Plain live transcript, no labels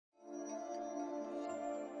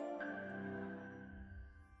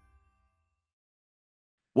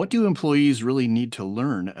What do employees really need to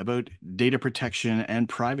learn about data protection and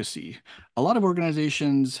privacy? A lot of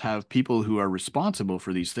organizations have people who are responsible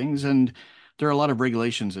for these things, and there are a lot of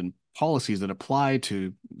regulations and policies that apply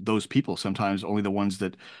to those people, sometimes only the ones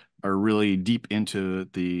that are really deep into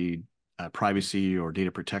the privacy or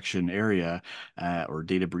data protection area or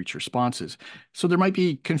data breach responses. So there might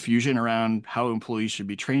be confusion around how employees should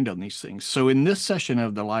be trained on these things. So in this session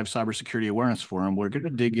of the live cybersecurity awareness forum, we're going to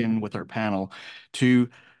dig in with our panel to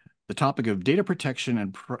the topic of data protection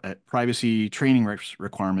and privacy training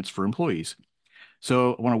requirements for employees.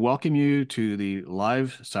 So I want to welcome you to the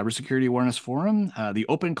live cybersecurity awareness forum, the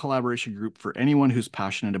open collaboration group for anyone who's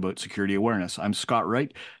passionate about security awareness. I'm Scott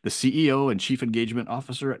Wright, the CEO and Chief Engagement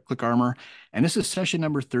Officer at ClickArmor, and this is session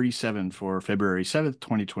number 37 for February 7th,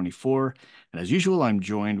 2024. And as usual, I'm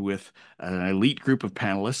joined with an elite group of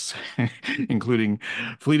panelists, including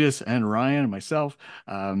Fletus and Ryan and myself.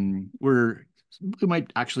 We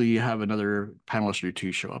might actually have another panelist or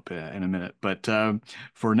two show up in a minute, but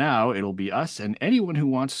for now, it'll be us, and anyone who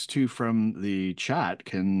wants to from the chat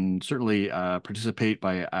can certainly participate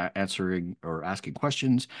by answering or asking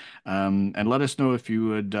questions, and let us know if you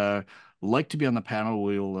would like to be on the panel.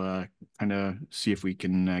 We'll kind of see if we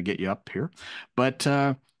can get you up here, but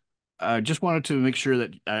just wanted to make sure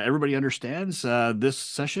that everybody understands this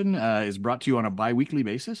session is brought to you on a bi-weekly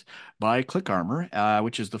basis by ClickArmor,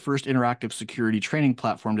 which is the first interactive security training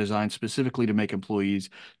platform designed specifically to make employees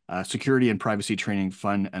security and privacy training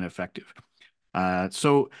fun and effective.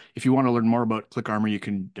 So if you want to learn more about ClickArmor, you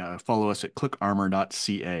can follow us at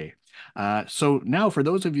clickarmor.ca. So now, for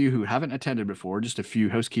those of you who haven't attended before, just a few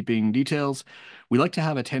housekeeping details. We like to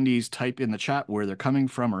have attendees type in the chat where they're coming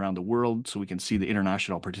from around the world so we can see the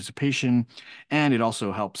international participation. And it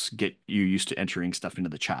also helps get you used to entering stuff into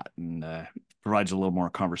the chat and provides a little more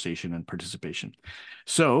conversation and participation.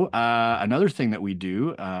 So another thing that we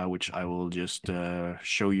do, which I will just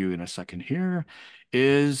show you in a second here,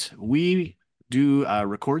 is we do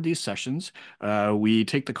record these sessions. We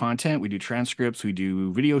take the content, we do transcripts, we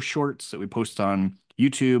do video shorts that we post on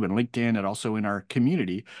YouTube and LinkedIn, and also in our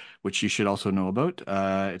community, which you should also know about.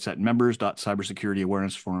 It's at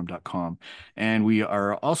members.cybersecurityawarenessforum.com. And we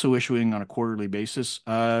are also issuing on a quarterly basis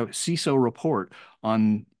a CISO report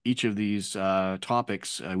on each of these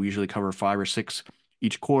topics. We usually cover 5 or 6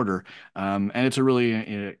 each quarter. And it's a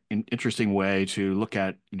really interesting way to look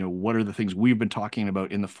at, what are the things we've been talking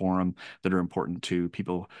about in the forum that are important to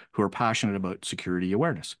people who are passionate about security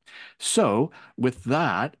awareness. So with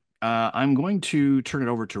that, I'm going to turn it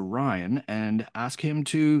over to Ryan and ask him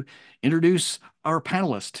to introduce our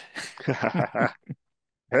panelist.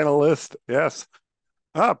 Panelist, yes.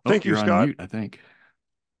 Oh, Thank you, you're on Scott. mute, I think.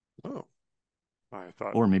 Oh, I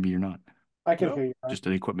thought. Or maybe you're not. I can No? hear you. Just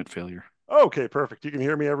an equipment failure. Okay, perfect. You can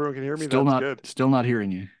hear me. Everyone can hear me. That's good. Still not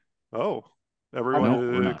hearing you. Oh, No, everyone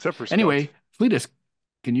we're not. except for Scott. Anyway, Fletus,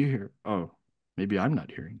 can you hear? Oh, maybe I'm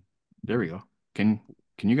not hearing. There we go. Can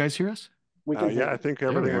you guys hear us? We can hear Yeah, I you. think There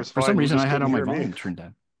we everything are. was For fine. some You reason, just I had couldn't all my hear me. volume turned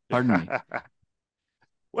down. Pardon me.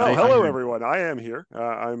 Well, I hello, heard. everyone. I am here.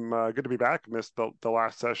 I'm good to be back. Missed the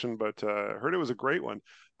last session, but heard it was a great one.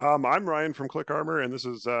 I'm Ryan from ClickArmor, and this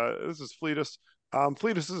is Fletus.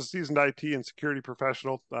 Fletus is a seasoned IT and security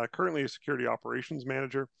professional, currently a security operations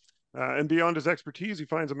manager. And beyond his expertise, he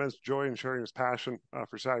finds immense joy in sharing his passion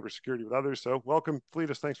for cybersecurity with others. So welcome,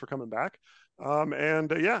 Fletus. Thanks for coming back.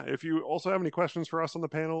 Yeah, if you also have any questions for us on the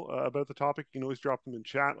panel about the topic, you can always drop them in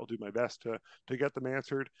chat. I'll do my best to get them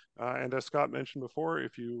answered. And as Scott mentioned before,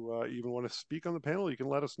 if you even want to speak on the panel, you can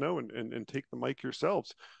let us know and take the mic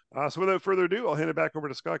yourselves. So without further ado, I'll hand it back over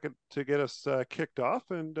to Scott to get us kicked off,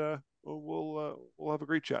 and we'll have a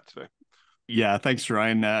great chat today. Yeah, thanks,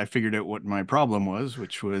 Ryan. I figured out what my problem was,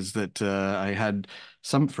 which was that I had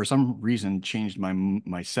for some reason, changed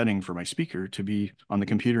my setting for my speaker to be on the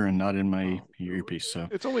computer and not in my earpiece. So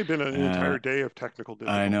it's only been an entire day of technical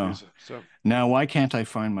difficulties. I know. So now, why can't I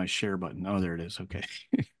find my share button? Oh, there it is. Okay.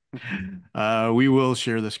 We will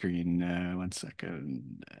share the screen. 1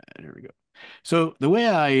 second. There we go. So the way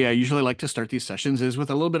I usually like to start these sessions is with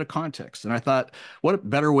a little bit of context. And I thought, what a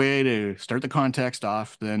better way to start the context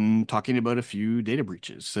off than talking about a few data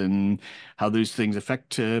breaches and how those things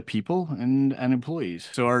affect people and employees.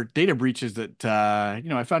 So our data breaches that,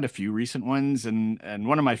 I found a few recent ones, and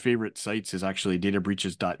one of my favorite sites is actually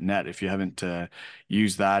databreaches.net. If you haven't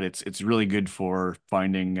used that, it's really good for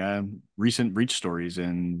finding recent breach stories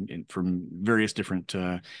and from various different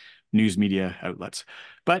news media outlets.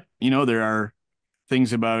 But, there are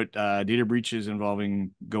things about data breaches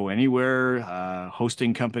involving Go Anywhere,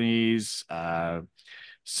 hosting companies,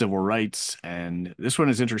 civil rights. And this one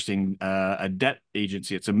is interesting. A debt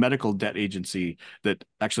agency. It's a medical debt agency that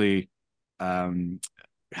actually um,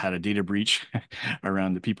 had a data breach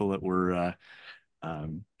around the people that were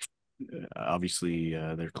um, obviously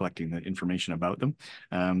they're collecting the information about them.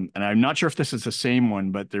 And I'm not sure if this is the same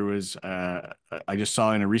one, but there was I just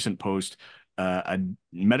saw in a recent post a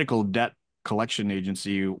medical debt collection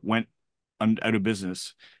agency went out of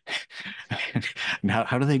business. And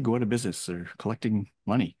how do they go out of business? They're collecting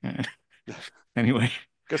money. Anyway,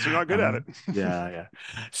 Guess they're not good at it. yeah, yeah.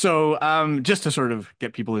 So, just to sort of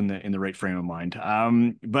get people in the right frame of mind.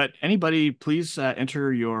 But anybody, please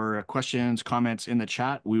enter your questions, comments in the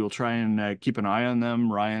chat. We will try and keep an eye on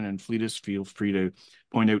them. Ryan and Fletus, feel free to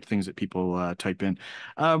point out things that people type in.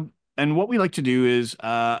 And what we like to do is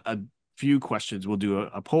a few questions. We'll do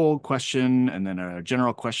a poll question and then a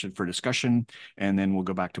general question for discussion, and then we'll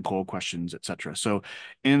go back to poll questions, etc. So,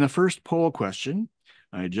 in the first poll question.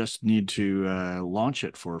 I just need to launch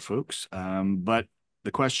it for folks. But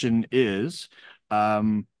the question is,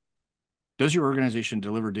 does your organization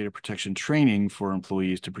deliver data protection training for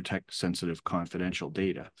employees to protect sensitive confidential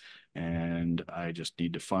data? And I just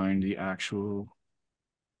need to find the actual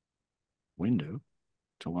window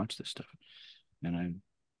to launch this stuff. And I'm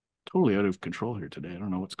totally out of control here today. I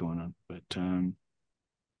don't know what's going on, but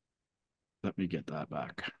let me get that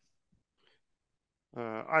back.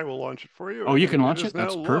 I will launch it for you. Oh, you And can it launch is it? now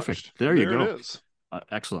That's perfect. launched. There you There it go. is.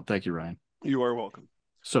 Excellent. Thank you, Ryan. You are welcome.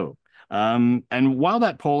 So, and while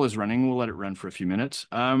that poll is running, we'll let it run for a few minutes.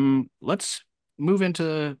 Let's move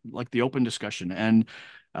into like the open discussion. And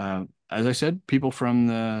as I said, people from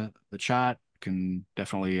the chat can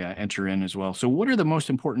definitely enter in as well. So, what are the most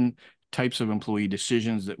important types of employee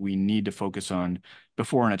decisions that we need to focus on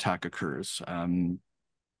before an attack occurs?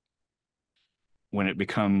 When it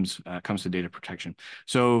comes to data protection.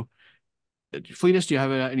 So, Fletus, do you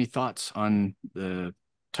have any thoughts on the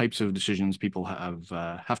types of decisions people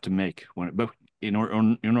have to make but in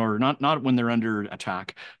order not when they're under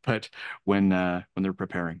attack, but when they're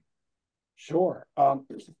preparing? Sure.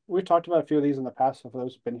 We've talked about a few of these in the past. So for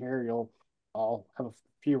those who've been here, you'll all have a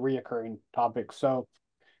few reoccurring topics. So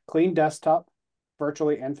clean desktop,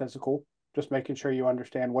 virtually and physical, just making sure you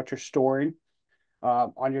understand what you're storing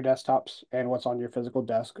on your desktops and what's on your physical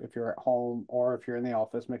desk. If you're at home or if you're in the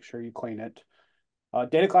office, make sure you clean it.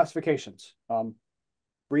 Data classifications.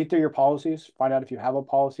 Read through your policies, find out if you have a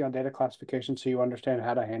policy on data classification so you understand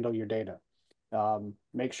how to handle your data.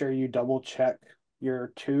 Make sure you double check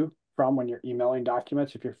your to from when you're emailing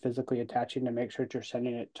documents if you're physically attaching to make sure that you're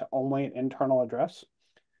sending it to only an internal address,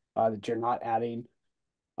 that you're not adding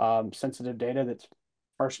sensitive data that's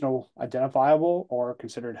personal identifiable or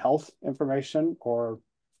considered health information or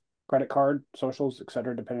credit card, socials,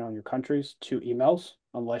 etc., depending on your countries, to emails,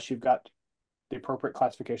 unless you've got the appropriate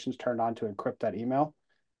classifications turned on to encrypt that email,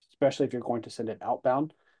 especially if you're going to send it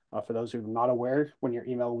outbound. For those who are not aware, when your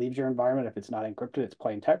email leaves your environment, if it's not encrypted, it's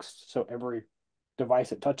plain text. So every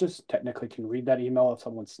device it touches technically can read that email if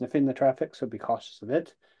someone's sniffing the traffic. So be cautious of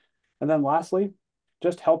it. And then lastly,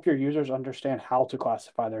 just help your users understand how to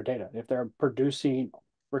classify their data. If they're producing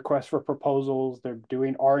requests for proposals, they're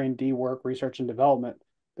doing R&D work, research and development,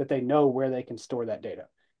 that they know where they can store that data.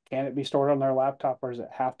 Can it be stored on their laptop, or does it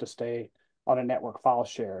have to stay on a network file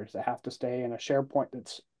share? Does it have to stay in a SharePoint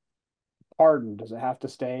that's hardened? Does it have to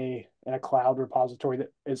stay in a cloud repository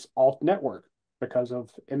that is off network because of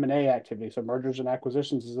M&A activity? So mergers and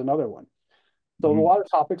acquisitions is another one. So a lot of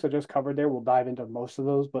topics I just covered there. We'll dive into most of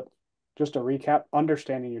those, but just to recap,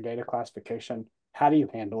 understanding your data classification, how do you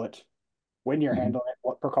handle it, when you're handling it,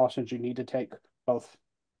 what precautions you need to take, both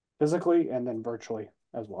physically and then virtually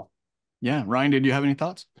as well. Yeah, Ryan, did you have any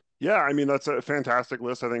thoughts? Yeah, I mean, that's a fantastic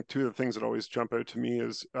list. I think two of the things that always jump out to me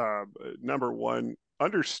is number one,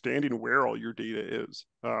 understanding where all your data is.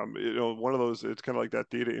 One of those, it's kind of like that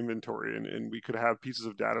data inventory, and we could have pieces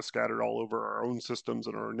of data scattered all over our own systems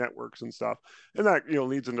and our networks and stuff. And that,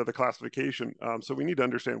 leads into the classification. So we need to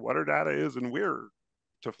understand what our data is and where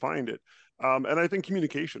to find it. And I think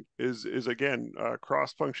communication is again,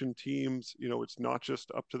 cross-function teams. It's not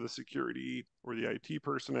just up to the security or the IT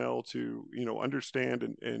personnel to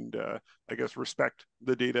understand and I guess respect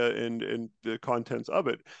the data and the contents of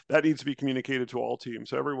it. That needs to be communicated to all teams,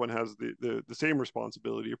 so everyone has the same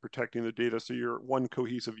responsibility of protecting the data. So you're one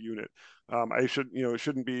cohesive unit. It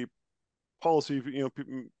shouldn't be policy,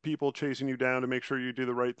 people chasing you down to make sure you do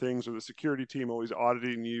the right things, or the security team always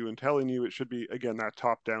auditing you and telling you. It should be, again, that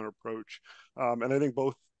top down approach. And I think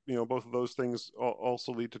both of those things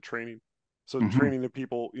also lead to training. So Mm-hmm. training the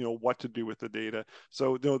people, what to do with the data.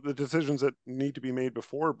 So the decisions that need to be made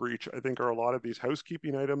before a breach, I think, are a lot of these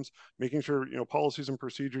housekeeping items, making sure policies and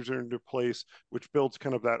procedures are into place, which builds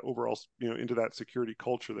kind of that overall into that security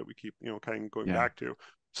culture that we keep kind of going Yeah. back to.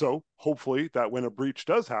 So hopefully that when a breach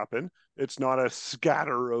does happen, it's not a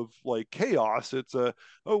scatter of like chaos. It's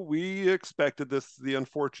oh, we expected this, the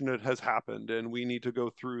unfortunate has happened, and we need to go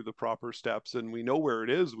through the proper steps, and we know where it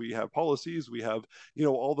is. We have policies, we have,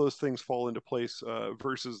 all those things fall into place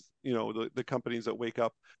versus, the companies that wake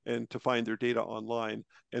up and to find their data online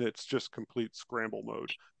and it's just complete scramble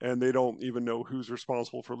mode. And they don't even know who's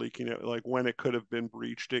responsible for leaking it, like when it could have been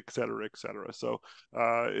breached, et cetera, et cetera. So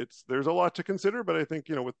there's a lot to consider, but I think,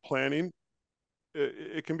 with planning,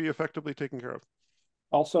 it can be effectively taken care of.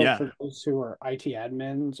 Also, Yeah. for those who are IT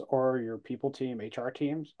admins or your people team, HR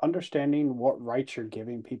teams, understanding what rights you're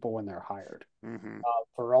giving people when they're hired. Mm-hmm.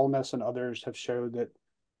 For Wellness and others have showed that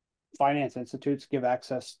finance institutes give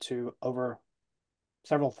access to over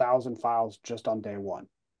several thousand files just on day one,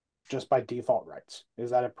 just by default rights.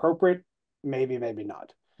 Is that appropriate? Maybe, maybe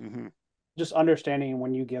not. Mm-hmm. Just understanding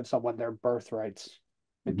when you give someone their birthrights,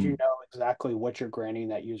 that you Mm-hmm. know exactly what you're granting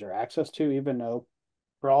that user access to, even though,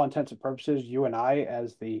 for all intents and purposes, you and I,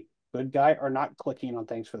 as the good guy, are not clicking on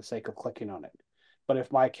things for the sake of clicking on it. But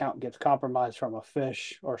if my account gets compromised from a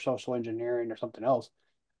phish or social engineering or something else,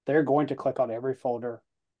 they're going to click on every folder,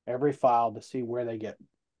 every file to see where they get.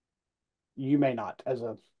 You may not, as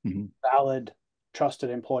a Mm-hmm. valid,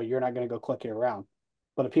 trusted employee, you're not going to go clicking around,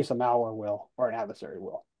 but a piece of malware will, or an adversary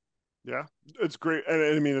will. Yeah, it's great, and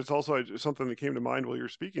I mean, it's also something that came to mind while you're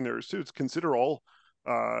speaking there is too. It's consider all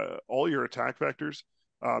your attack vectors.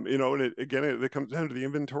 And it comes down to the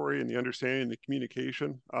inventory and the understanding and the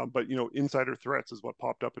communication. But insider threats is what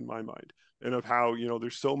popped up in my mind, and of how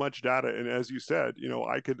there's so much data, and as you said,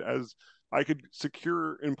 I could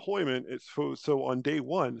secure employment. It's so on day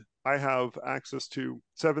one, I have access to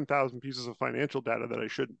 7,000 pieces of financial data that I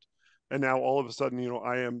shouldn't. And now all of a sudden,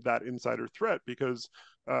 I am that insider threat because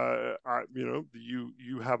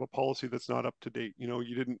you have a policy that's not up to date.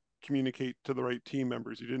 You didn't communicate to the right team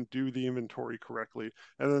members. You didn't do the inventory correctly,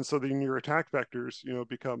 and then your attack vectors,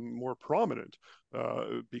 become more prominent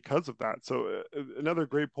because of that. So another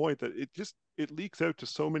great point that it leaks out to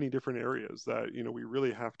so many different areas that we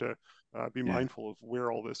really have to be Yeah. mindful of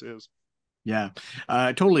where all this is. Yeah,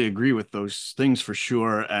 I totally agree with those things for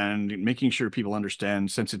sure. And making sure people understand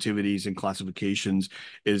sensitivities and classifications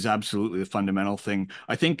is absolutely the fundamental thing.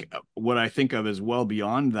 I think what I think of as well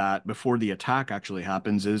beyond that, before the attack actually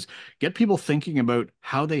happens, is get people thinking about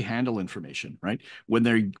how they handle information, right? When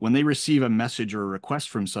they receive a message or a request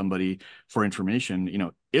from somebody for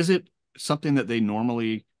information, is it something that they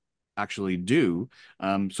normally actually do?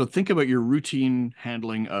 So think about your routine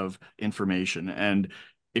handling of information. And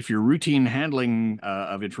if your routine handling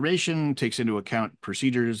of information takes into account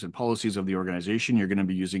procedures and policies of the organization, you're going to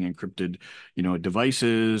be using encrypted,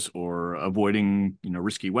 devices or avoiding,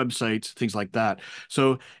 risky websites, things like that.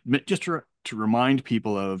 So just to remind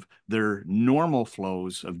people of their normal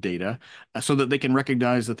flows of data so that they can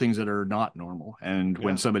recognize the things that are not normal. And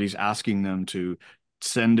when Yeah. somebody's asking them to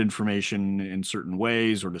send information in certain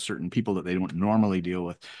ways or to certain people that they don't normally deal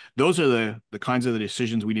with, those are the kinds of the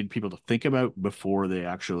decisions we need people to think about before they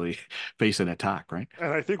actually face an attack, right?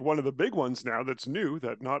 And I think one of the big ones now that's new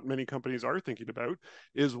that not many companies are thinking about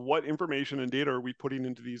is what information and data are we putting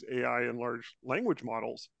into these AI and large language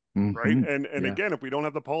models, right? Mm-hmm. And Yeah. again, if we don't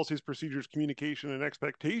have the policies, procedures, communication, and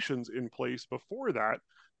expectations in place before that,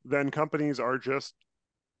 then companies are just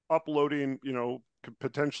uploading,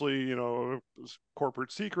 potentially,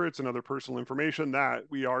 corporate secrets and other personal information that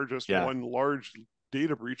we are just Yeah. one large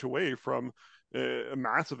data breach away from a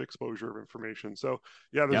massive exposure of information. So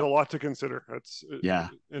yeah, there's a Yep. lot to consider. Yeah.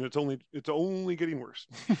 And it's only getting worse.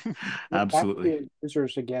 Back to Absolutely. the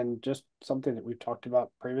users again, just something that we've talked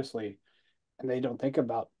about previously, and they don't think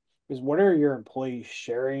about is what are your employees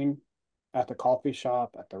sharing at the coffee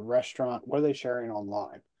shop, at the restaurant? What are they sharing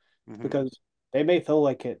online? Mm-hmm. Because they may feel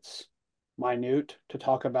like it's minute to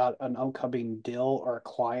talk about an upcoming deal or a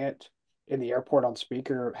client in the airport on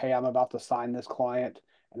speaker. Hey, I'm about to sign this client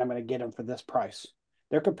and I'm going to get them for this price.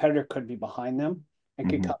 Their competitor could be behind them and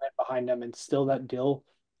could Mm-hmm. come in behind them and steal that deal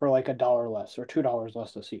for like $1 less or $2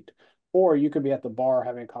 less a seat. Or you could be at the bar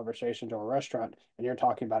having a conversation to a restaurant and you're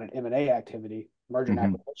talking about an M&A activity, merger and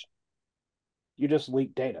Mm-hmm. acquisition. You just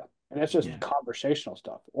leak data. And that's just Yeah. conversational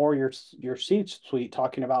stuff. Or your C-suite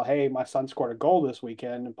talking about, hey, my son scored a goal this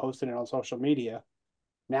weekend and posting it on social media.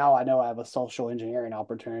 Now I know I have a social engineering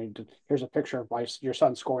opportunity. Here's a picture of your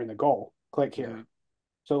son scoring the goal. Click here. Mm-hmm.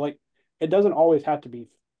 So like, it doesn't always have to be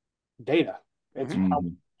data. It's Mm-hmm. how we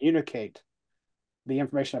Mm-hmm. communicate the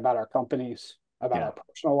information about our companies, about Yeah. our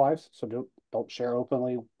personal lives. So don't share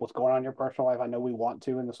openly what's going on in your personal life. I know we want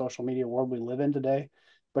to in the social media world we live in today,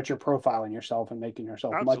 but you're profiling yourself and making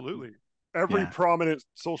yourself much. Absolutely. Every Yeah. prominent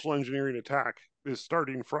social engineering attack is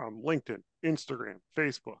starting from LinkedIn, Instagram,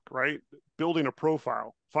 Facebook, right? Building a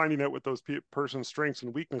profile, finding out what those person's strengths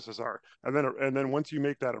and weaknesses are, and then once you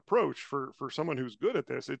make that approach for someone who's good at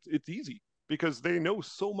this, it's easy because they know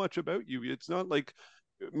so much about you. It's not like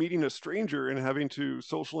meeting a stranger and having to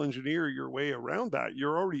social engineer your way around that.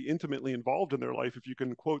 You're already intimately involved in their life if you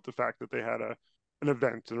can quote the fact that they had an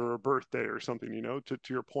event or a birthday or something, to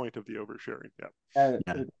your point of the oversharing. Yeah. I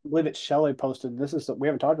Yeah. believe it's Shelley posted. This is we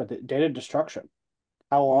haven't talked about the data destruction.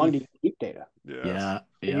 How long Mm, do you keep data? yes. Yeah. Are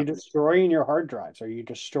you Yeah. destroying your hard drives? Are you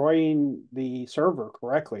destroying the server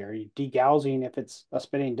correctly? Are you degaussing if it's a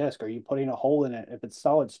spinning disk? Are you putting a hole in it if it's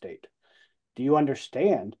solid state? Do you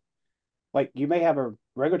understand? Like you may have a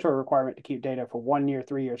regulatory requirement to keep data for 1 year,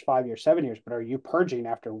 3 years, 5 years, 7 years, but are you purging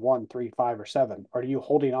after 1, 3, 5, or 7? Or are you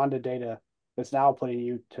holding on to data that's now putting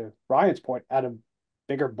you, to Ryan's point, at a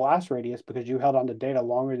bigger blast radius because you held on to data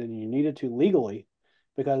longer than you needed to legally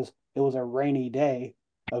because it was a rainy day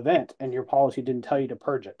event and your policy didn't tell you to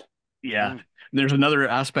purge it? Yeah. Mm, There's another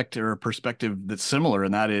aspect or perspective that's similar,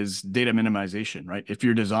 and that is data minimization, right? If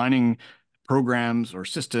you're designing programs or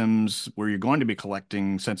systems where you're going to be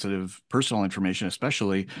collecting sensitive personal information,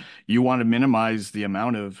 especially, you want to minimize the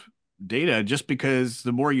amount of data just because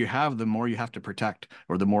the more you have, the more you have to protect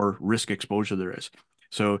or the more risk exposure there is.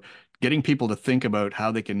 So getting people to think about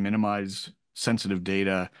how they can minimize sensitive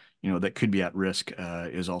data, that could be at risk,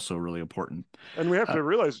 is also really important. and we have Uh, to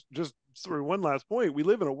realize, just sort of one last point, we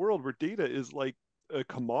live in a world where data is like a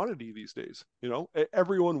commodity these days.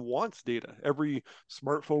 Everyone wants data. Every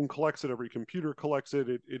smartphone collects it, every computer collects it,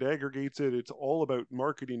 it aggregates it. It's all about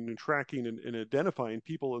marketing and tracking and identifying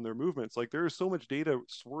people and their movements. Like there is so much data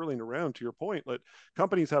swirling around, to your point, that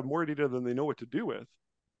companies have more data than they know what to do with,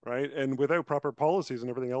 right? And without proper policies and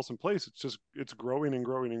everything else in place, it's growing and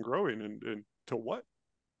growing and growing, and to what?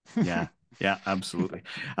 Yeah, yeah, absolutely.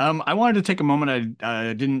 I wanted to take a moment.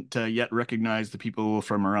 I didn't yet recognize the people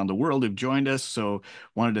from around the world who've joined us, so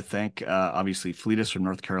wanted to thank obviously Fletus from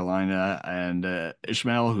North Carolina and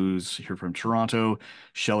Ishmael, who's here from Toronto,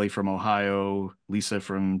 Shelley from Ohio, Lisa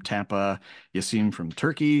from Tampa, Yasim from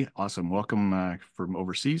Turkey. Awesome, welcome from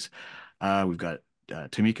overseas. We've got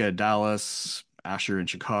Tamika, Dallas, Asher in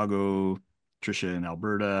Chicago, Trisha in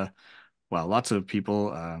Alberta. Wow, lots of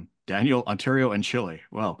people. Daniel, Ontario, and Chile.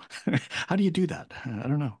 Well, how do you do that? I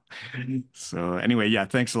don't know. So anyway, yeah,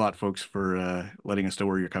 thanks a lot, folks, for letting us know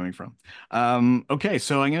where you're coming from. Okay,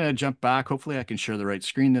 so I'm gonna jump back. Hopefully, I can share the right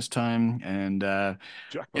screen this time and get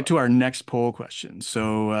Jackpot. to our next poll question.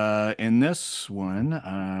 So in this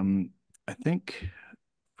one, I think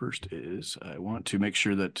first is I want to make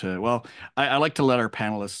sure that, well, I like to let our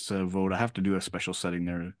panelists vote. I have to do a special setting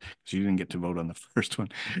there because you didn't get to vote on the first one.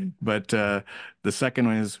 But the second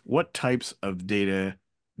one is what types of data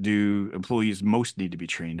do employees most need to be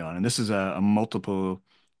trained on? And this is a multiple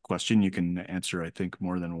question. You can answer, I think,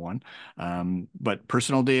 more than one. But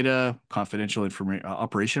personal data, confidential information,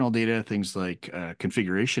 operational data, things like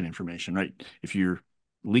configuration information, right? If you're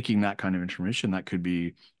leaking that kind of information, that could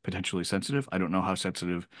be potentially sensitive. I don't know how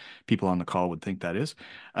sensitive people on the call would think that is.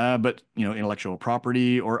 But intellectual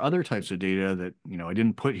property or other types of data that I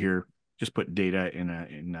didn't put here, just put data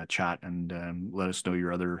in a chat and let us know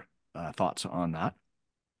your other thoughts on that.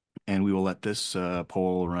 And we will let this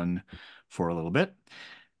poll run for a little bit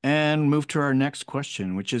and move to our next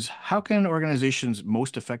question, which is how can organizations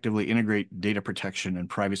most effectively integrate data protection and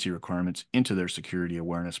privacy requirements into their security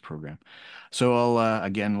awareness program? So I'll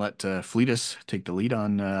again let Fletus take the lead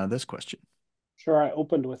on this question. Sure, I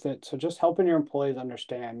opened with it. So just helping your employees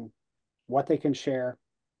understand what they can share,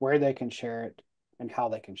 where they can share it, and how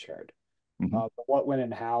they can share it. Hmm. The what, when,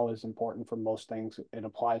 and how is important for most things. It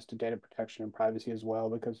applies to data protection and privacy as well,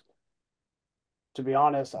 because to be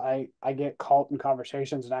honest, I get caught in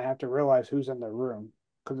conversations and I have to realize who's in the room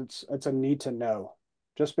because it's a need to know.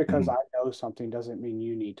 Just because Hmm. I know something doesn't mean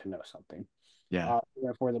you need to know something. Yeah.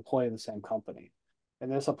 If we're the employee of the same company,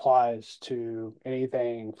 and this applies to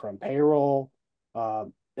anything from payroll,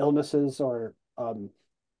 illnesses, or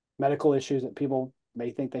medical issues that people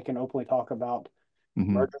may think they can openly talk about,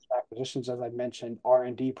 Hmm. mergers and acquisitions, as I mentioned,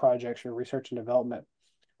 R&D projects or research and development,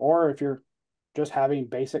 or if you're just having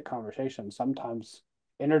basic conversations, sometimes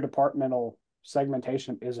interdepartmental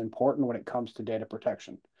segmentation is important when it comes to data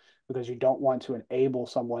protection because you don't want to enable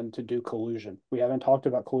someone to do collusion. We haven't talked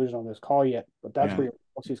about collusion on this call yet, but that's Yeah. where your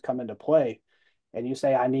policies come into play. And you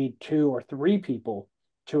say, I need 2 or 3 people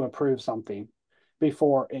to approve something.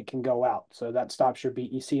 before it can go out. So that stops your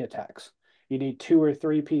BEC attacks. You need 2 or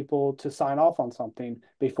 3 people to sign off on something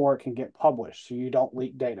before it can get published, so you don't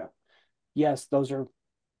leak data. Yes, those are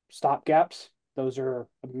stopgaps. Those are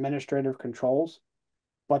administrative controls,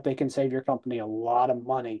 but they can save your company a lot of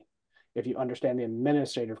money if you understand the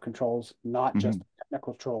administrative controls, not just Mhm.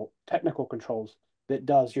 technical controls that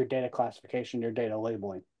does your data classification, your data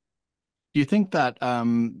labeling. Do you think that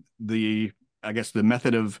I guess the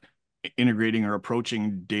method of integrating or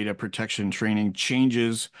approaching data protection training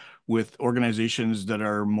changes with organizations that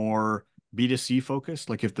are more B2C focused?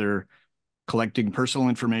 Like if they're collecting personal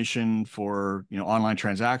information for, online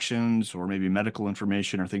transactions or maybe medical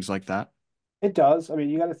information or things like that? It does. I mean,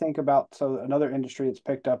 you got to think about, so another industry that's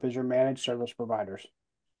picked up is your managed service providers.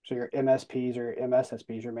 So your MSPs or your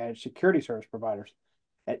MSSPs, your managed security service providers.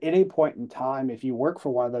 At any point in time, if you work for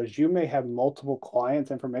one of those, you may have multiple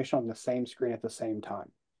clients' information on the same screen at the same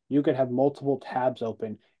time. You could have multiple tabs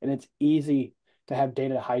open, and it's easy to have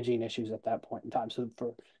data hygiene issues at that point in time. So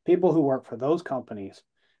for people who work for those companies,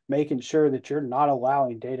 making sure that you're not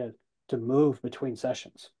allowing data to move between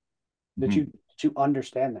sessions, that Mhm. you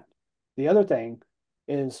understand that. The other thing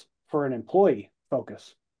is for an employee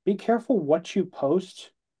focus. Be careful what you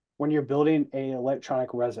post when you're building an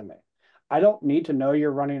electronic resume. I don't need to know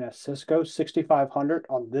you're running a Cisco 6500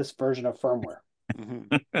 on this version of firmware.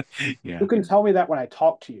 Mhm. Yeah. You can tell me that when I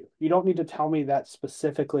talk to you. You don't need to tell me that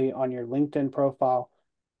specifically on your LinkedIn profile.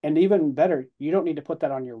 And even better, you don't need to put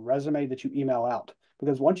that on your resume that you email out.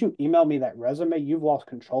 Because once you email me that resume, you've lost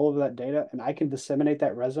control of that data, and I can disseminate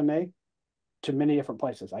that resume to many different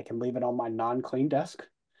places. I can leave it on my non-clean desk,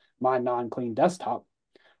 my non-clean desktop,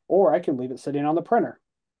 or I can leave it sitting on the printer.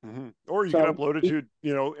 Or you can So upload it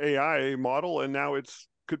to, AI model, and now it's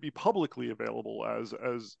could be publicly available as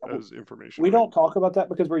information, we right? don't talk about that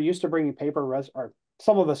because we're used to bringing or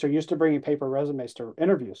some of us are used to bringing paper resumes to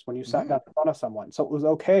interviews when you sat Hmm. down in front of someone. So it was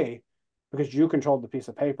okay because you controlled the piece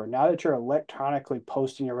of paper. Now that you're electronically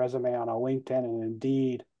posting your resume on a LinkedIn and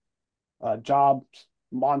Indeed, Jobs,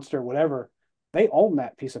 Monster, whatever, they own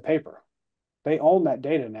that piece of paper. They own that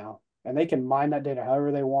data now, and they can mine that data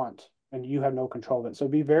however they want, and you have no control of it. So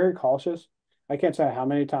be very cautious. I can't say how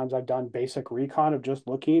many times I've done basic recon of just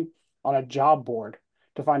looking on a job board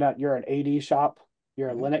to find out you're an AD shop, you're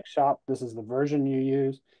a Hmm. Linux shop, this is the version you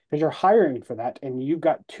use, because you're hiring for that, and you've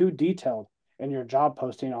got too detailed in your job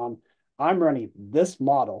posting on, I'm running this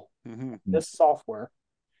model, Hmm. this software,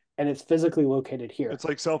 and it's physically located here. It's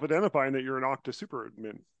like self-identifying that you're an Okta super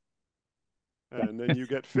admin, and then you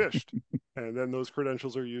get phished, and then those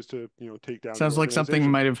credentials are used to, take down your Sounds like something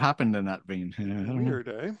organization. might have happened in that vein. I don't know. Weird,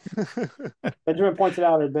 eh? Benjamin points it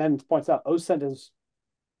out, or Ben points out, OSINT is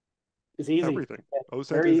easy, Everything. OSINT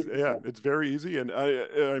very is, easy. yeah, it's very easy. And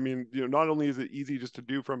I mean, not only is it easy just to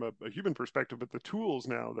do from a human perspective, but the tools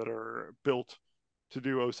now that are built to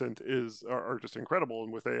do OSINT are just incredible.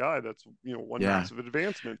 And with AI, that's, one Yeah. massive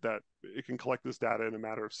advancement, that it can collect this data in a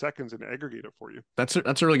matter of seconds and aggregate it for you. That's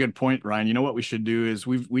a really good point, Ryan. You know what we should do is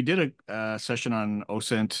we did a session on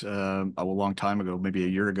OSINT a long time ago, maybe a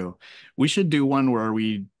year ago. We should do one where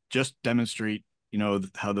we just demonstrate,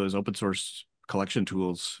 how those open source collection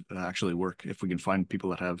tools actually work. If we can find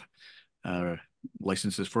people that have uh,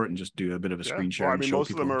 licenses for it and just do a bit of a Yeah. screen Well, share I and mean, show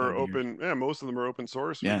most of them people, are that'd be great. open. Yeah, most of them are open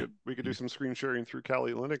source. We Yeah. could do some screen sharing through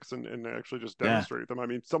Kali Linux and actually just Yeah. demonstrate them. I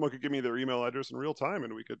mean, someone could give me their email address in real time,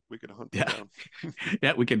 and we could hunt them Yeah. down.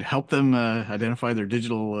 Yeah. We could help them identify their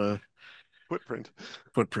digital Footprint.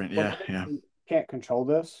 footprint. Well, Yeah. Yeah. can't control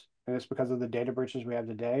this, and it's because of the data breaches we have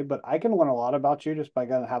today. But I can learn a lot about you just by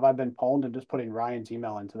going, have I been pwned, and just putting Ryan's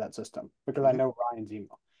email into that system because I Hmm. know Ryan's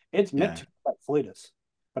email. It's meant Yeah. to be like Fletus,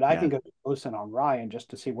 but I Yeah. can go listen on Ryan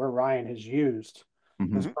just to see where Ryan has used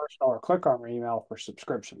his Hmm. personal or ClickArmor email for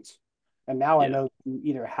subscriptions. And now I Yeah. know you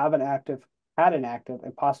either have an active, had an active,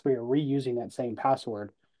 and possibly are reusing that same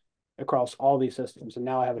password across all these systems. And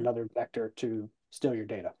now I have another vector to steal your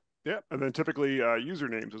data. Yeah, and then typically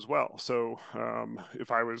usernames as well. So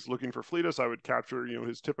if I was looking for Fletus, I would capture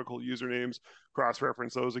his typical usernames,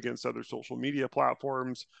 cross-reference those against other social media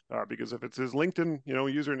platforms. Because if it's his LinkedIn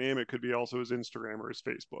username, it could be also his Instagram or his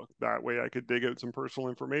Facebook. That way, I could dig out some personal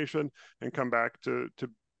information and come back to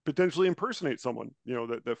potentially impersonate someone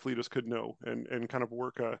that Fletus could know, and kind of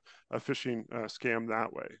work a phishing scam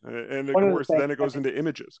that way. And of One of the course, things then it I goes into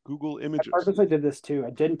images, Google I Images. purposely did this too. I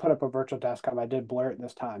didn't put up a virtual desktop. I did blur it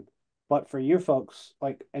this time. But for you folks,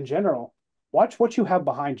 like in general, watch what you have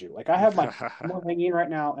behind you. Like I have my camera hanging right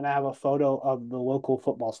now, and I have a photo of the local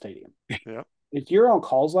football stadium. Yeah. If you're on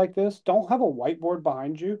calls like this, don't have a whiteboard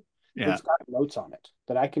behind you Yeah. that's got notes on it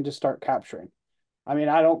that I can just start capturing. I mean,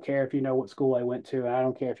 I don't care if you know what school I went to, and I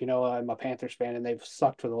don't care if you know I'm a Panthers fan and they've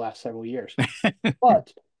sucked for the last several years.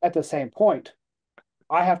 But at the same point,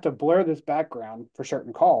 I have to blur this background for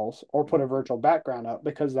certain calls or put a virtual background up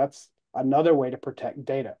because that's another way to protect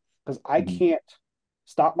data. Because I Mhm. can't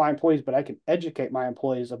stop my employees, but I can educate my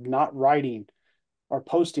employees of not writing or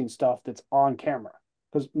posting stuff that's on camera.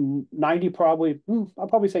 Because 90 probably, I'll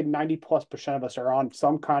probably say 90+% of us are on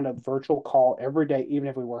some kind of virtual call every day, even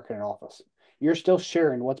if we work in an office. You're still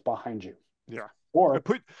sharing what's behind you. Yeah. Or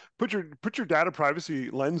Put your data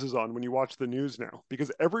privacy lenses on when you watch the news now,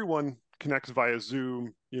 because everyone connects via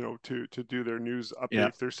Zoom, to do their news Yeah.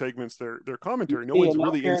 updates, their segments, their you commentary. No see one's an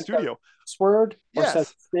really in parent says studio. password or says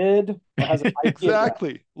Yes, SID or has an IP address.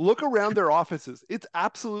 exactly. Look around their offices. It's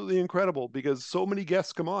absolutely incredible because so many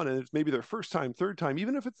guests come on and it's maybe their first time, third time,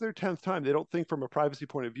 even if it's their 10th time, they don't think from a privacy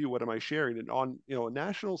point of view, what am I sharing? And on, a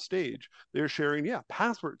national stage, they're sharing, yeah,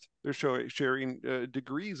 passwords. They're sharing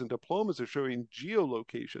degrees and diplomas. They're showing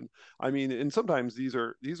geolocation. I mean, and sometimes these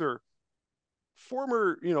are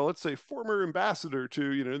former, let's say former ambassador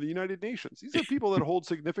to, the United Nations. These are people that hold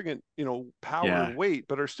significant, power Yeah. and weight,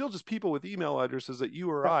 but are still just people with email addresses that you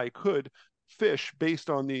or Yep. I could fish based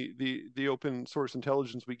on the open source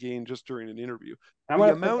intelligence we gained just during an interview. I'm The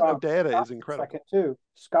going to pick amount on of data Scott is for a second incredible. too.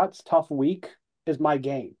 Scott's tough week is my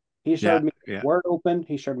game. He Yeah. showed me Yeah. Word open.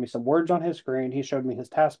 He showed me some words on his screen. He showed me his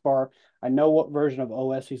taskbar. I know what version of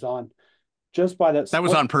OS he's on just by that That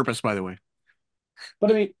was split. on purpose, by the way.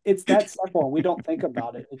 But I mean, it's that simple, and we don't think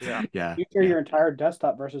about it. It's Yeah, Yeah. you share Yeah. your entire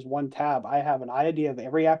desktop versus one tab. I have an idea of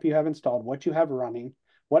every app you have installed, what you have running,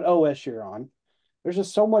 what OS you're on. There's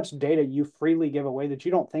just so much data you freely give away that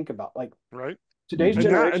you don't think about. Like right. today's Hmm.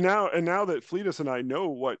 generation, And now that Fletus and I know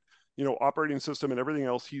what, operating system and everything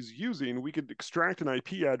else he's using, we could extract an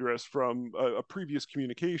IP address from a previous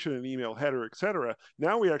communication, an email header, etc.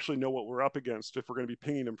 Now we actually know what we're up against if we're going to be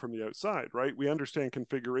pinging him from the outside, right? We understand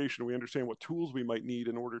configuration, we understand what tools we might need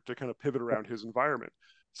in order to kind of pivot around his environment.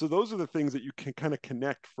 So those are the things that you can kind of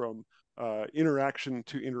connect from interaction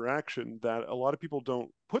to interaction, that a lot of people don't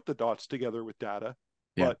put the dots together with data,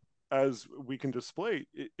 Yeah. but as we can display,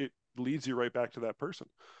 it leads you right back to that person.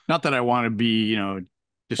 Not that I want to be,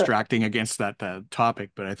 distracting against that topic,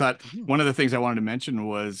 but I thought Mhm. one of the things I wanted to mention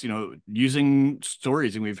was, using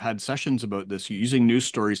stories, and we've had sessions about this, using news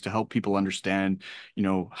stories to help people understand,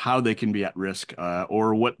 how they can be at risk,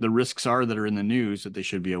 or what the risks are that are in the news that they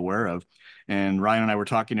should be aware of. And Ryan and I were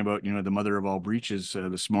talking about, the mother of all breaches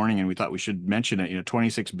this morning, and we thought we should mention it,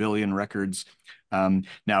 26 billion records.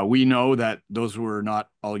 Now we know that those were not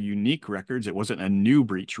all unique records. It wasn't a new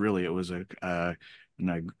breach, really. It was an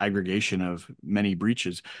aggregation of many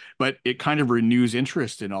breaches, but it kind of renews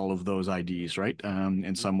interest in all of those IDs, right?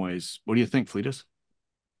 In some ways. What do you think, Fletus?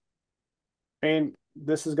 and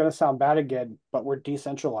this is going to sound bad again, but we're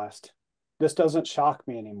decentralized. This doesn't shock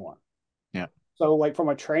me anymore. Yeah. So, like from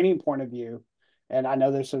a training point of view, and I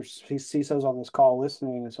know there's some CISOs on this call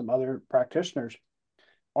listening and some other practitioners,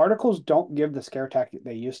 articles don't give the scare tactic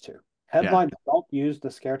they used to. Yeah. Headlines don't use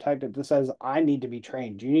the scare tactic that says, I need to be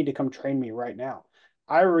trained. You need to come train me right now.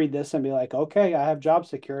 I read this and be like, okay, I have job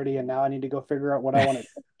security and now I need to go figure out what I want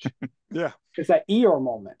to change. Yeah, It's that Eeyore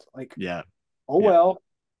moment. Like, Yeah. oh, Yeah. well,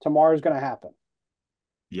 tomorrow's going to happen.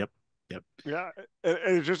 Yep. Yep. yeah, and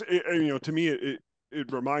it just to me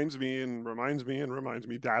it reminds me and reminds me and reminds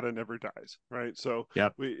me, data never dies, right? So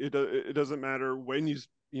Yep. it doesn't matter when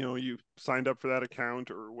you signed up for that account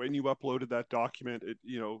or when you uploaded that document.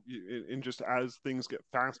 And just as things get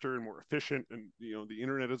faster and more efficient, and the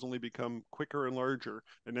internet has only become quicker and larger,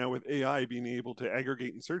 and now with AI being able to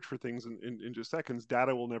aggregate and search for things in just seconds,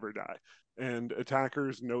 data will never die. And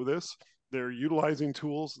attackers know this. They're utilizing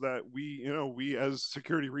tools that we as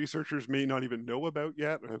security researchers may not even know about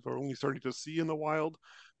yet, have only started to see in the wild.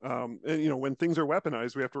 And when things are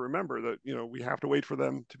weaponized, we have to remember that we have to wait for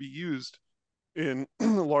them to be used in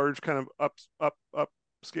large kind of up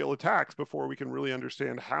scale attacks before we can really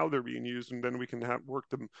understand how they're being used, and then we can work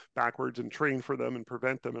them backwards and train for them and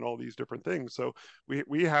prevent them and all these different things. So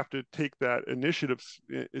we have to take that initiative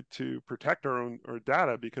to protect our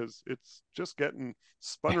data, because it's just getting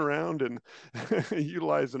spun around and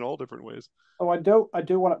utilized in all different ways. Oh, I do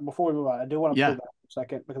want to, before we move on, I do want to pull Yeah. back for a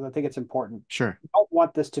second because I think it's important. Sure. I don't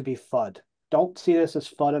want this to be FUD. Don't see this as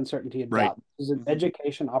FUD, uncertainty, and Right. doubt. This is an Mm-hmm.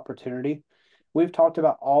 education opportunity. We've talked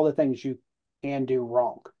about all the things you can do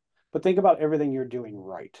wrong, but think about everything you're doing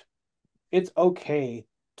right. It's okay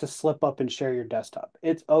to slip up and share your desktop.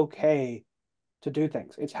 It's okay to do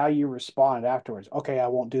things. It's how you respond afterwards. Okay, I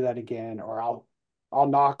won't do that again, or I'll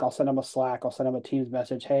knock, I'll send them a Slack, I'll send them a Teams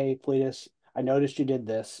message. Hey, Cletus, I noticed you did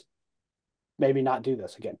this. Maybe not do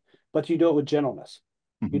this again. but you do it with gentleness.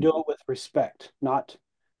 You Hmm. do it with respect, not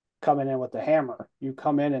coming in with the hammer. You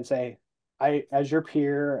come in and say, I, as your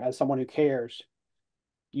peer, as someone who cares,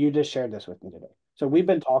 you just shared this with me today. So we've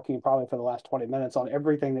been talking probably for the last 20 minutes on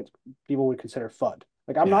everything that people would consider FUD.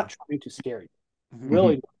 Like I'm Yeah. not trying to scare you, Mhm. Hmm.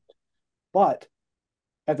 really, but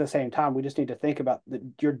at the same time, we just need to think about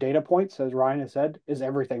your data points, as Ryan has said, is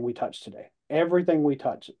everything we touch today. Everything we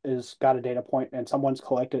touch is got a data point, and someone's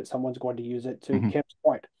collected it, someone's going to use it. To Hmm. Kim's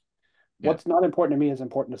point, Yeah. what's not important to me is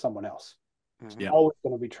important to someone else. It's Mhm. Yeah. always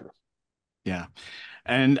going to be true. Yeah.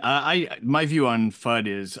 And my view on FUD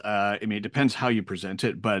is, I mean, it depends how you present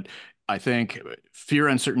it, but I think fear,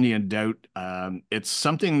 uncertainty, and doubt, it's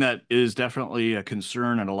something that is definitely a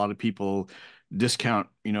concern, and a lot of people discount,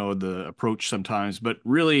 the approach sometimes. But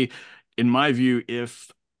really, in my view,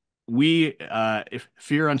 if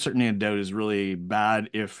fear, uncertainty, and doubt is really bad,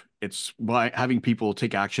 if it's by having people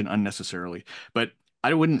take action unnecessarily. But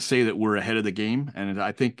I wouldn't say that we're ahead of the game, and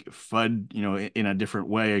I think FUD, in a different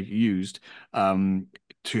way used, um,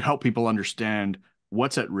 to help people understand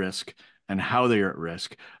what's at risk and how they are at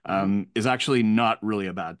risk, Mhm. is actually not really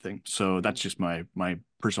a bad thing. So that's just my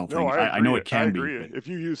personal No, thing. I I know agree. it I can be, agree. but If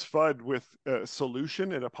you use FUD with a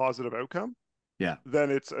solution and a positive outcome, yeah, then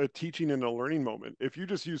it's a teaching and a learning moment. If you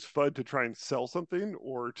just use FUD to try and sell something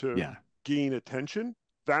or to yeah, gain attention,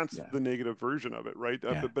 that's yeah, the negative version of it, right?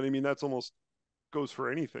 yeah. But I mean, that's almost goes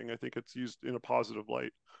for anything. I think it's used in a positive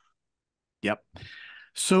light. Yep.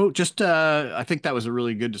 So just I think that was a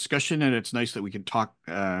really good discussion, and it's nice that we could touch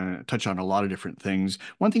on a lot of different things.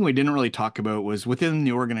 One thing we didn't really talk about was within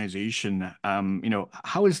the organization,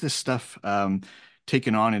 how is this stuff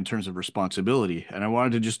taken on in terms of responsibility? And I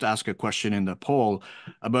wanted to just ask a question in the poll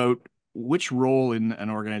about which role in an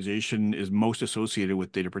organization is most associated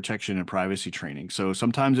with data protection and privacy training. So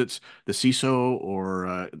sometimes it's the CISO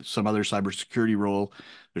or some other cybersecurity role.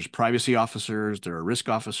 There's privacy officers, there are risk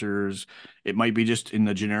officers. It might be just in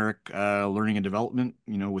the generic learning and development,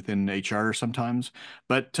 within HR sometimes.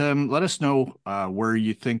 But let us know where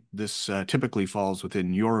you think this typically falls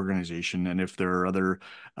within your organization, and if there are other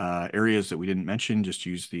areas that we didn't mention, just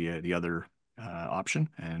use the other option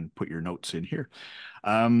and put your notes in here.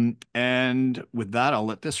 And with that, I'll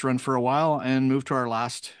let this run for a while and move to our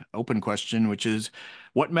last open question, which is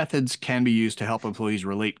what methods can be used to help employees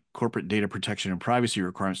relate corporate data protection and privacy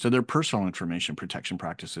requirements to their personal information protection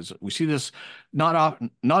practices? We see this not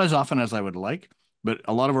as often as I would like, but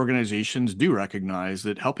a lot of organizations do recognize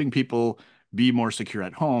that helping people be more secure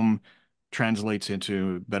at home translates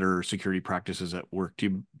into better security practices at work. Do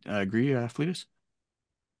you agree, Fletus?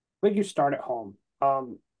 I think you start at home.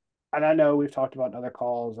 And I know we've talked about in other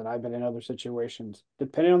calls, and I've been in other situations.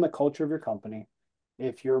 Depending on the culture of your company,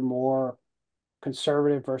 if you're more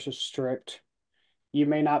conservative versus strict, you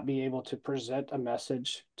may not be able to present a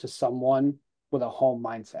message to someone with a home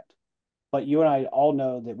mindset. But you and I all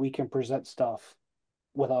know that we can present stuff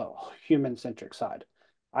with a human centric side.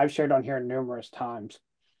 I've shared on here numerous times.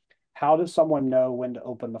 How does someone know when to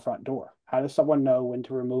open the front door? How does someone know when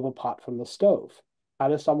to remove a pot from the stove? How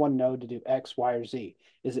does someone know to do X, Y, or Z?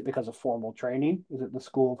 Is it because of formal training? Is it the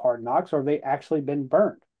school of hard knocks? Or have they actually been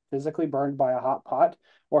burned, physically burned by a hot pot,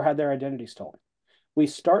 or had their identity stolen? We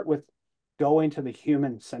start with going to the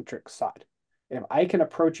human centric side. If I can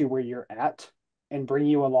approach you where you're at and bring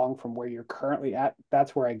you along from where you're currently at,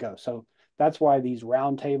 that's where I go. So that's why these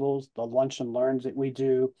roundtables, the lunch and learns that we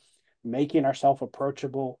do, making ourselves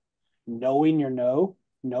approachable, knowing your no,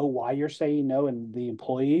 know why you're saying no, and the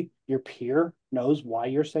employee, your peer, knows why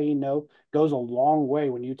you're saying no, goes a long way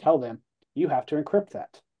when you tell them you have to encrypt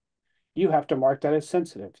that. You have to mark that as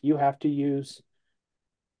sensitive. You have to use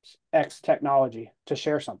X technology to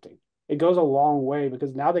share something. It goes a long way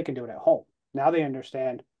because now they can do it at home. Now they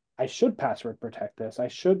understand I should password protect this. I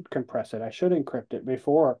should compress it. I should encrypt it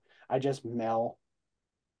before I just mail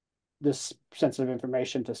this sensitive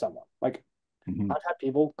information to someone. Like Mhm. I've had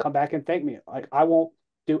people come back and thank me. Like I won't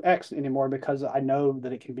do X anymore because I know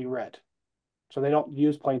that it can be read. So they don't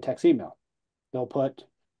use plain text email. They'll put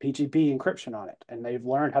PGP encryption on it. And they've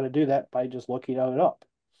learned how to do that by just looking it up.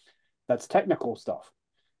 That's technical stuff.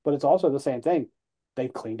 But it's also the same thing. They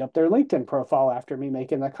cleaned up their LinkedIn profile after me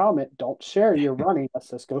making the comment, don't share you're running a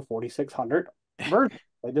Cisco 4600 version.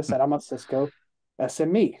 They just said I'm a Cisco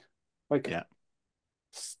SME. Like Yeah.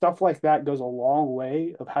 stuff like that goes a long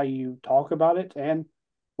way of how you talk about it. And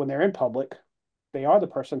when they're in public, they are the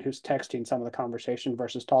person who's texting some of the conversation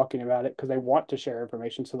versus talking about it because they want to share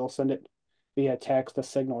information. So they'll send it via text, a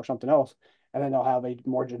signal, or something else. And then they'll have a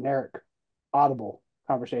more generic, audible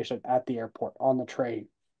conversation at the airport, on the train,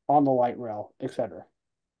 on the light rail, etc.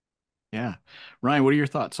 Yeah. Ryan, what are your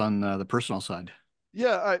thoughts on the personal side?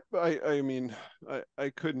 Yeah, I mean, I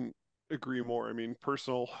couldn't agree more. I mean,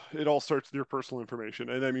 it all starts with your personal information.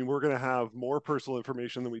 And I mean, we're going to have more personal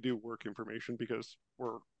information than we do work information because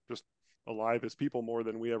we're just alive as people more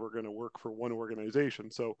than we ever going to work for one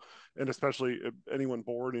organization. So, and especially anyone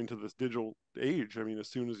born into this digital age, I mean, as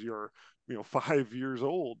soon as you're, 5 years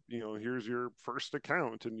old, here's your first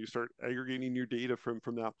account and you start aggregating your data from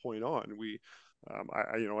that point on.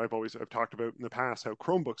 I've talked about in the past how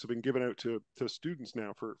Chromebooks have been given out to students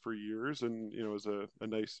now for years, and as a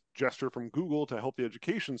nice gesture from Google to help the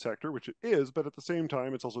education sector, which it is, but at the same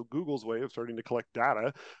time, it's also Google's way of starting to collect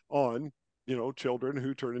data on children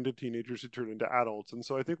who turn into teenagers who turn into adults, and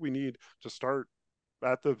so I think we need to start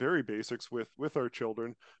at the very basics with our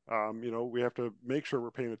children. We have to make sure we're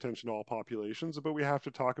paying attention to all populations, but we have to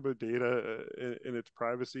talk about data in its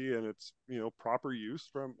privacy and its proper use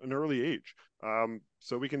from an early age.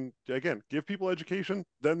 So we can again give people education,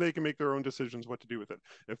 then they can make their own decisions what to do with it.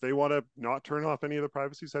 If they want to not turn off any of the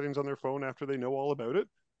privacy settings on their phone after they know all about it,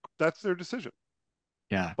 that's their decision.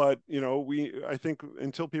 Yeah. But I think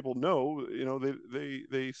until people know,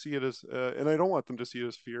 they see it as and I don't want them to see it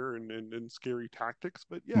as fear and scary tactics,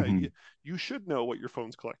 but yeah, Hmm. you should know what your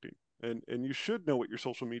phone's collecting, and you should know what your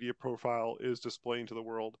social media profile is displaying to the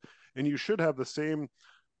world, and you should have the same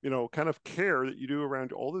kind of care that you do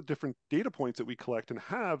around all the different data points that we collect and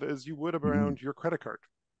have as you would Hmm. around your credit card.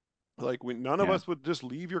 Like none of Yeah. us would just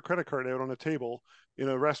leave your credit card out on a table in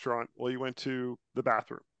a restaurant while you went to the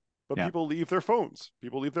bathroom. But Yeah. people leave their phones.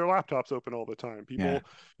 People leave their laptops open all the time. Yeah.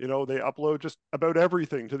 People, they upload just about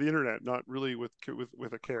everything to the internet, not really with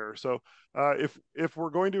a care. So if we're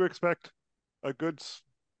going to expect a good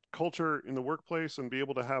culture in the workplace and be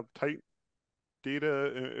able to have tight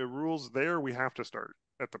data rules there, we have to start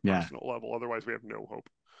at the Yeah. personal level. Otherwise, we have no hope.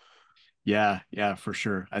 Yeah, yeah, for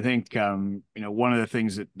sure. I think one of the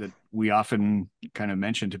things that we often kind of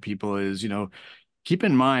mention to people is, keep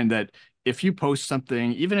in mind that if you post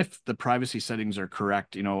something, even if the privacy settings are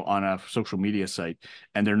correct, on a social media site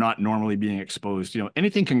and they're not normally being exposed,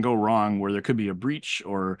 anything can go wrong where there could be a breach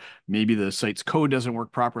or maybe the site's code doesn't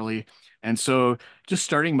work properly. And so just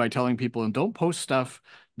starting by telling people and don't post stuff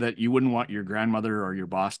that you wouldn't want your grandmother or your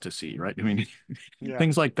boss to see, right? I mean, Yeah.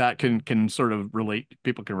 things like that can sort of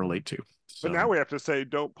people can relate to. But So, now we have to say,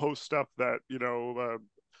 don't post stuff that,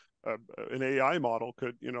 an AI model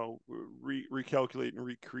could, recalculate and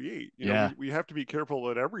recreate. yeah, We have to be careful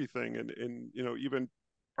at everything, and even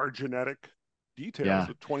our genetic details yeah,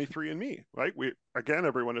 with 23andMe, right?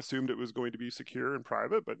 Everyone assumed it was going to be secure and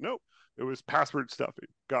private, but no, it was password stuffing.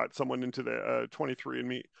 Got someone into the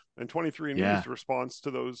 23andMe, and 23andMe's yeah, response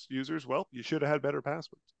to those users, well, you should have had better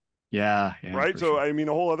passwords. yeah, yeah, Right. for So, sure. I mean,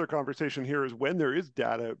 a whole other conversation here is when there is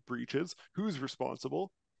data breaches, who's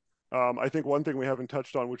responsible? I think one thing we haven't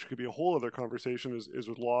touched on, which could be a whole other conversation, is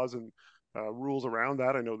with laws and rules around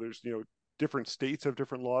that. I know there's different states have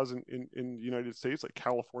different laws in the United States. Like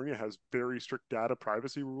California has very strict data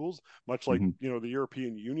privacy rules, much like Hmm. the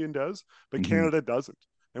European Union does, but Hmm. Canada doesn't.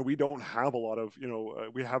 And we don't have a lot of,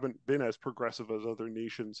 we haven't been as progressive as other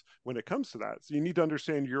nations when it comes to that. So you need to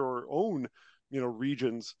understand your own,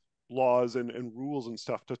 regions laws and rules and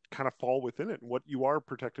stuff to kind of fall within it and what you are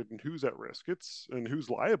protected and who's at risk and who's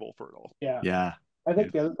liable for it all. Yeah. Yeah, I yeah.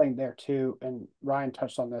 think the other thing there too, and Ryan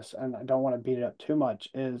touched on this, and I don't want to beat it up too much,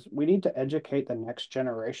 is we need to educate the next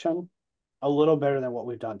generation a little better than what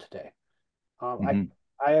we've done today. Um, I Hmm.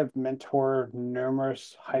 I have mentored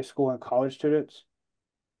numerous high school and college students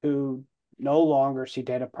who no longer see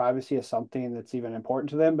data privacy as something that's even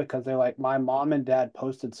important to them because they're like, my mom and dad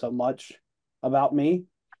posted so much about me.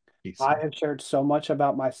 I So, have shared so much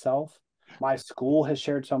about myself. My school has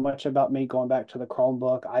shared so much about me, going back to the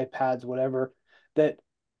Chromebook, iPads, whatever, that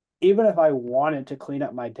even if I wanted to clean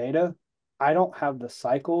up my data, I don't have the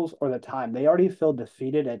cycles or the time. They already feel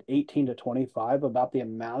defeated at 18 to 25 about the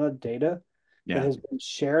amount of data that yeah. has been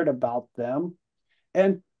shared about them.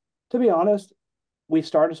 And to be honest, we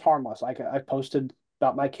start as harmless. Like I posted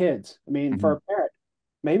about my kids. I mean, for Hmm. a parent,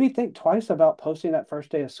 maybe think twice about posting that first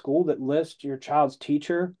day of school that lists your child's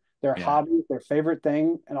teacher, their Yeah, hobby, their favorite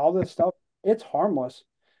thing, and all this stuff. It's harmless.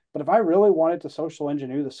 But if I really wanted to social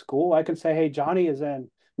engineer the school, I can say, hey, Johnny is in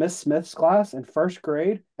Miss Smith's class in first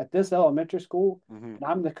grade at this elementary school, Mm-hmm. and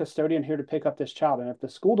I'm the custodian here to pick up this child. And if the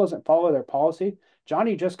school doesn't follow their policy,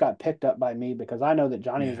 Johnny just got picked up by me because I know that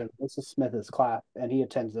Johnny is yeah, in Mrs. Smith's class and he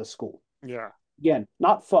attends this school. Yeah. Again,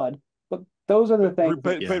 not FUD, but those are the But things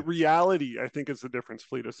that, yeah, reality, I think, is the difference,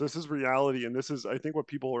 Fletus. This is reality, and this is, I think, what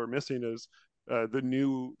people are missing is the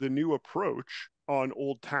new approach on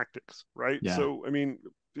old tactics, right? yeah. So, I mean,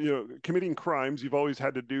 committing crimes, you've always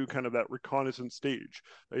had to do kind of that reconnaissance stage,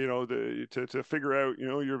 to figure out,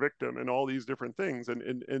 your victim and all these different things.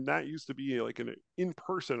 And that used to be like an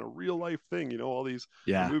in-person, a real life thing, all these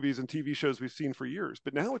Yeah. movies and TV shows we've seen for years.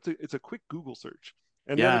 But now it's a quick Google search,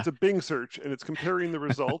 and then Yeah. it's a Bing search, and it's comparing the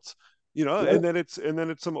results, Yep. and then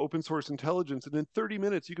it's some open source intelligence. And in 30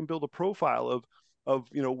 minutes, you can build a profile of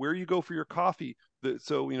where you go for your coffee.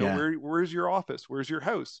 So Yeah. where's your office, where's your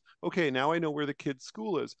house? Okay, now I know where the kid's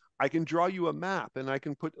school is. I can draw you a map, and I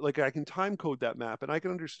can I can time code that map, and I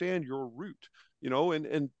can understand your route,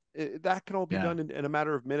 that can all be Yeah. done in a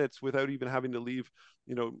matter of minutes without even having to leave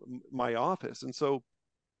my office. And so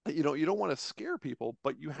you don't want to scare people,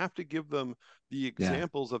 but you have to give them the Yeah.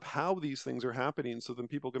 examples of how these things are happening so then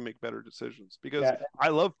people can make better decisions. Because Yeah. I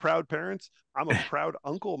love proud parents. I'm a proud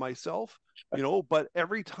uncle myself, but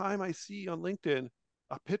every time I see on LinkedIn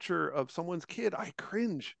a picture of someone's kid, I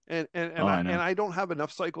cringe. Oh, I And know. I don't have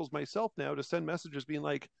enough cycles myself now to send messages being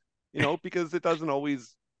like, because it doesn't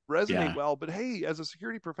always resonate Yeah. well. But hey, as a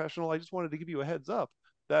security professional, I just wanted to give you a heads up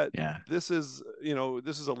that Yeah. this is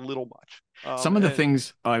a little much. Some of the And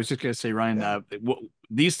things I was just going to say, Ryan, yeah,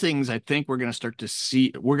 these things I think we're going to start to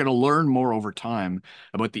see, we're going to learn more over time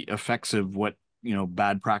about the effects of what,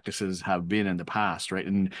 bad practices have been in the past, right?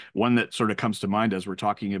 And one that sort of comes to mind as we're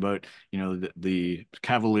talking about, the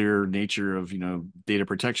cavalier nature of, data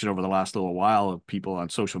protection over the last little while of people on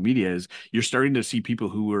social media is you're starting to see people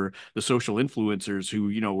who were the social influencers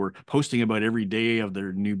who, were posting about every day of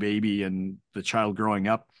their new baby and the child growing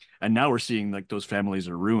up. And now we're seeing like those families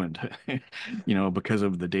are ruined, because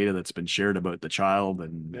of the data that's been shared about the child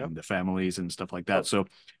and, yeah. the families and stuff like that. Oh, So if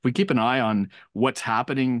we keep an eye on what's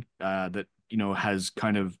happening, that, has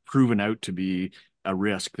kind of proven out to be a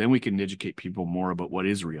risk, then we can educate people more about what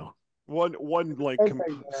is real. One like same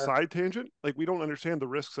thing there. side tangent, like we don't understand the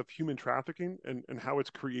risks of human trafficking and how it's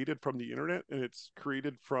created from the internet, and it's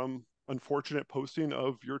created from unfortunate posting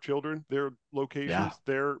of your children, their Yeah. locations,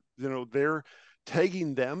 their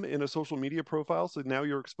tagging them in a social media profile. So now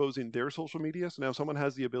you're exposing their social media. So now someone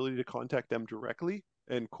has the ability to contact them directly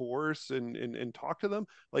and coerce and talk to them.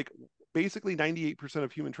 Like basically 98%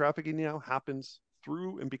 of human trafficking now happens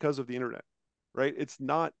through and because of the internet, right? It's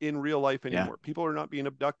not in real life Yeah. anymore. People are not being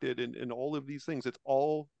abducted and all of these things. It's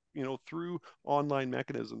all, through online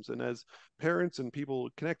mechanisms. And as parents and people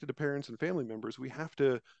connected to parents and family members, we have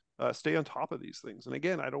to stay on top of these things. And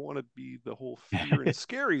again, I don't want to be the whole fear and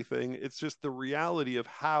scary thing. It's just the reality of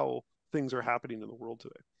how things are happening in the world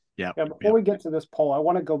today. Yeah. Yeah, before Yeah. we get to this poll, I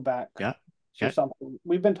want to go back Yeah. to Okay. something.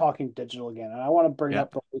 We've been talking digital again, and I want to bring Yeah.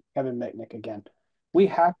 up the late Kevin Mitnick again. We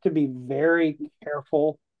have to be very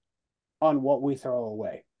careful on what we throw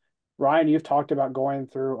away. Ryan, you've talked about going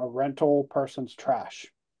through a rental person's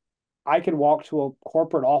trash. I can walk to a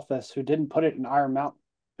corporate office who didn't put it in Iron Mountain,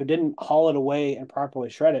 who didn't haul it away and properly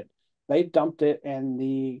shred it. They dumped it in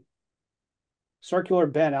the circular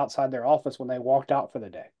bin outside their office when they walked out for the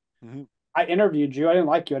day. Mm-hmm. I interviewed you. I didn't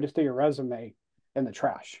like you. I just threw your resume in the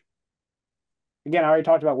trash. Again, I already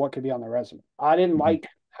talked about what could be on the resume. I didn't Mhm. like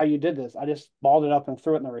how you did this. I just balled it up and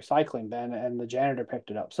threw it in the recycling bin, and the janitor picked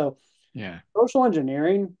it up. So Yeah. social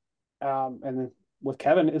engineering, and with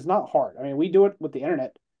Kevin is not hard. I mean, we do it with the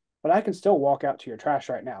internet, but I can still walk out to your trash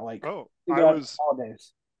right now. Like Oh, we I go out to the was,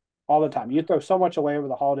 holidays all the time. You throw so much away over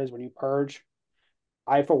the holidays when you purge.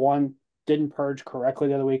 I, for one, didn't purge correctly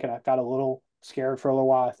the other week, and I got a little scared for a little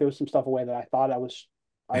while. I threw some stuff away that I was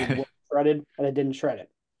shredded, and it didn't shred it.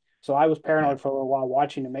 So I was Yeah. paranoid for a little while,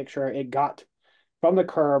 watching to make sure it got from the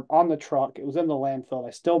curb on the truck. It was in the landfill.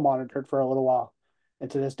 I still monitored for a little while,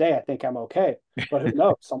 and to this day, I think I'm okay. But who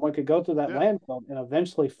knows? Someone could go through that yeah. landfill and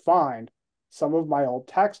eventually find some of my old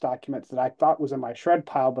tax documents that I thought was in my shred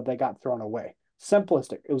pile, but they got thrown away.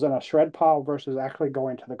 Simplistic. It was in a shred pile versus actually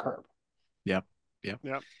going to the curb. Yep. Yep.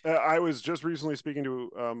 Yeah, I was just recently speaking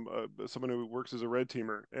to someone who works as a red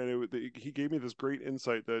teamer, and he gave me this great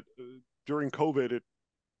insight that during COVID, it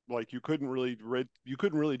like you couldn't really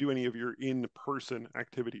do any of your in-person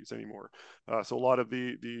activities anymore. So a lot of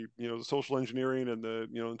the social engineering and the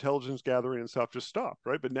intelligence gathering and stuff just stopped,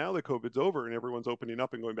 right? But now that COVID's over and everyone's opening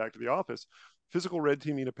up and going back to the office, physical red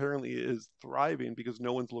teaming apparently is thriving because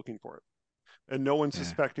no one's looking for it, and no one's Yeah.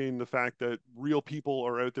 suspecting the fact that real people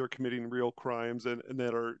are out there committing real crimes and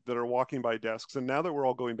that are walking by desks. And now that we're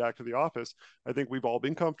all going back to the office, I think we've all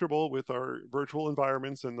been comfortable with our virtual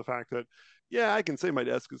environments and the fact that, yeah, I can say my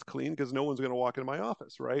desk is clean because no one's going to walk into my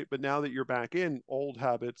office, right? But now that you're back in, old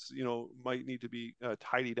habits, might need to be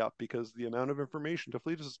tidied up because the amount of information, to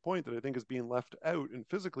Fletus's point, that I think is being left out and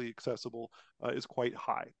physically accessible is quite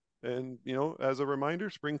high. And, as a reminder,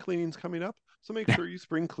 spring cleaning's coming up. So make sure you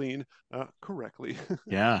spring clean correctly.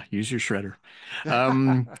 Yeah, use your shredder.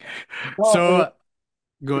 Um, Well, and so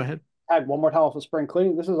go ahead. add one more time for spring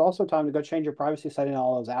cleaning. This is also time to go change your privacy setting on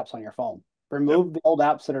all those apps on your phone. Yep. Remove the old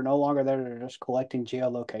apps that are no longer there. They're just collecting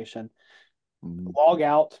geolocation. Mm-hmm. Log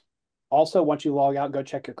out. Also, once you log out, go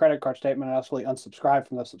check your credit card statement and actually unsubscribe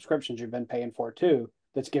from the subscriptions you've been paying for too.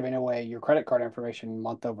 That's giving away your credit card information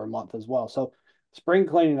month over month as well. So spring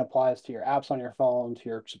cleaning applies to your apps on your phone, to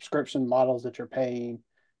your subscription models that you're paying,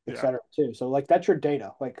 et Yeah. cetera, too. So like that's your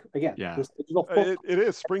data. Like again, Yeah. this digital It, footprint. it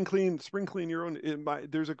is spring clean your own.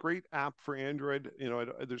 There's a great app for Android.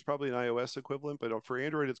 There's probably an iOS equivalent, but for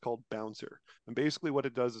Android, it's called Bouncer. And basically, what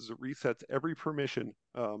it does is it resets every permission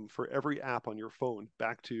for every app on your phone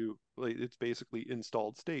back to like, its basically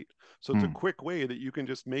installed state. So it's a Mm. quick way that you can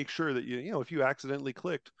just make sure that if you accidentally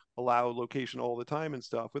clicked allow location all the time and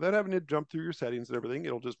stuff without having to jump through your settings and everything,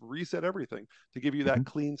 it'll just reset everything to give you Mhm. that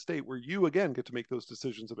clean state where you again get to make those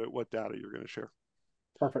decisions about what data you're going to share.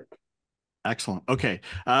 Perfect. Excellent. Okay.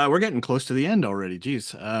 We're getting close to the end already.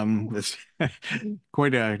 Geez. This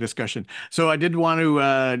quite a discussion. So I did want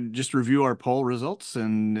to just review our poll results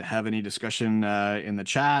and have any discussion in the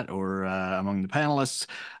chat or among the panelists.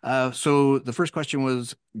 So the first question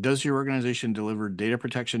was, does your organization deliver data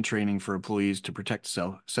protection training for employees to protect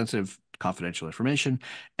sensitive confidential information?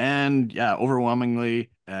 And yeah, overwhelmingly,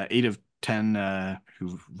 8 of 10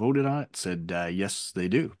 who voted on it said yes, they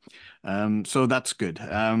do. So that's good.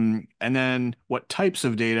 And then what types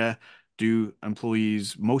of data do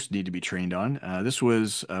employees most need to be trained on? This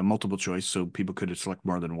was multiple choice, so people could select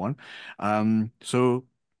more than one. So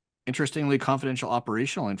interestingly, confidential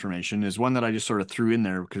operational information is one that I just sort of threw in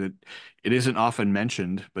there because it isn't often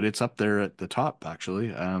mentioned, but it's up there at the top, actually.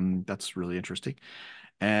 That's really interesting.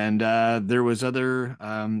 And there was other,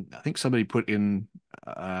 I think somebody put in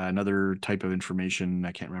another type of information.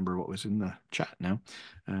 I can't remember what was in the chat now.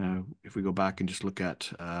 If we go back and just look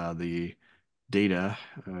at the data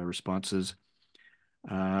responses,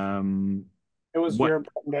 um, It was what your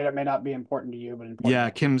important data may not be important to you, but important yeah,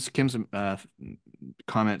 to Kim's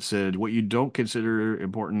comment said what you don't consider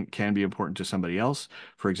important can be important to somebody else.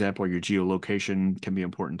 For example, your geolocation can be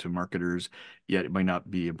important to marketers, yet it might not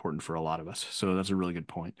be important for a lot of us. So that's a really good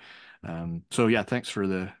point. So yeah, thanks for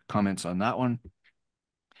the comments on that one.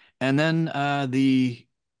 And then the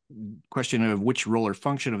question of which role or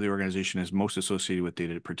function of the organization is most associated with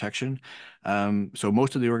data protection. So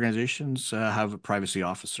most of the organizations have a privacy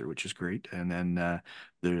officer, which is great. And then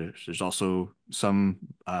there's also some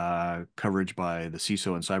coverage by the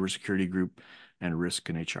CISO and cybersecurity group and risk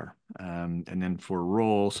and HR. And then for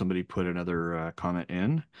role, somebody put another comment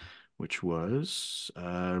in, which was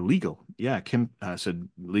legal. Yeah, Kim said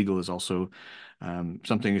legal is also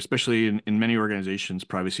something, especially in many organizations,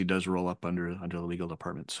 privacy does roll up under the legal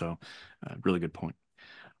department. So, really good point.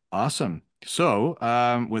 Awesome. So,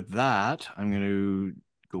 with that, I'm going to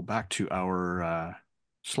go back to our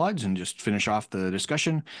slides and just finish off the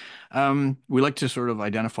discussion. We like to sort of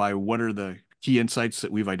identify what are the key insights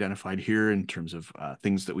that we've identified here in terms of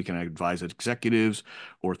things that we can advise executives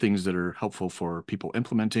or things that are helpful for people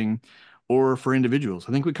implementing or for individuals.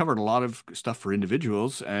 I think we covered a lot of stuff for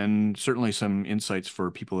individuals and certainly some insights for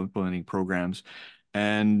people implementing programs.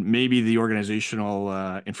 And maybe the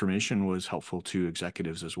organizational information was helpful to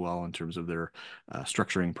executives as well in terms of their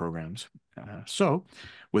structuring programs. So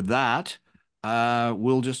with that,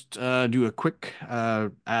 we'll just do a quick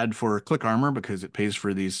ad for ClickArmor because it pays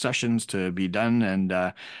for these sessions to be done.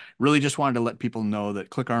 And really just wanted to let people know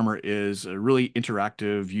that ClickArmor is a really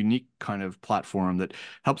interactive, unique kind of platform that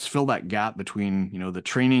helps fill that gap between, the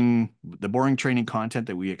training, the boring training content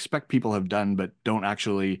that we expect people have done, but don't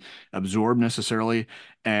actually absorb necessarily,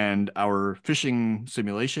 and our phishing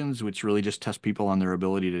simulations, which really just test people on their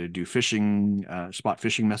ability to do phishing, spot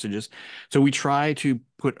phishing messages. So we try to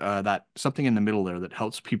put that something in the middle there that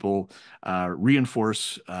helps people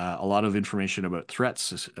reinforce a lot of information about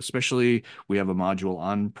threats, especially we have a module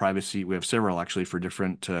on privacy. We have several actually for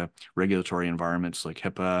different regulatory environments like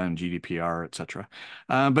HIPAA and GDPR, et cetera.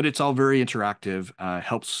 But it's all very interactive,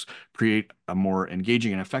 helps create a more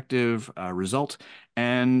engaging and effective result.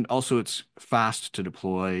 And also it's fast to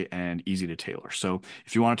deploy and easy to tailor. So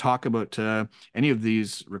if you want to talk about any of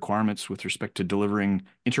these requirements with respect to delivering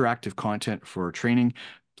interactive content for training,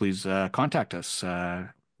 please contact us.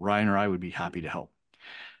 Ryan or I would be happy to help.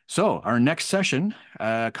 So our next session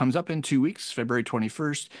comes up in 2 weeks, February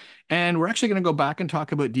 21st, and we're actually going to go back and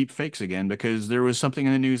talk about deep fakes again because there was something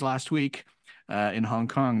in the news last week in Hong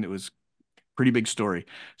Kong that was a pretty big story.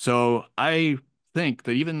 So I think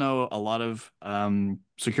that even though a lot of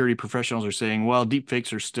security professionals are saying, well,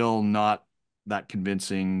 deepfakes are still not that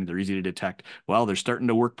convincing, they're easy to detect. Well, they're starting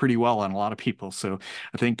to work pretty well on a lot of people. So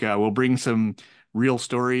I think we'll bring some real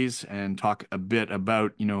stories and talk a bit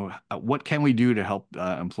about, what can we do to help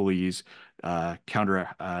employees counter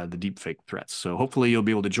the deepfake threats. So hopefully you'll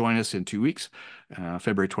be able to join us in 2 weeks,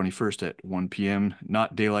 February 21st at 1 p.m.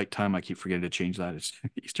 Not daylight time. I keep forgetting to change that. It's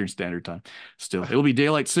Eastern Standard Time. Still, it'll be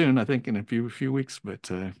daylight soon, I think, in a few weeks, but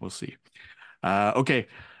we'll see. Okay.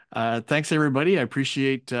 Thanks, everybody. I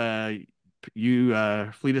appreciate you,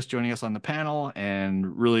 Fletus, joining us on the panel,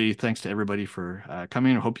 and really thanks to everybody for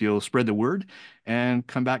coming. I hope you'll spread the word and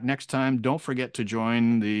come back next time. Don't forget to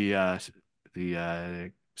join the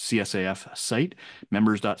CSAF site,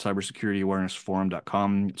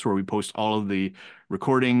 members.cybersecurity-awareness-forum.com. It's where we post all of the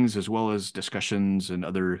recordings as well as discussions and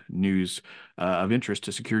other news of interest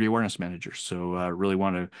to security awareness managers. So really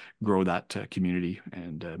want to grow that community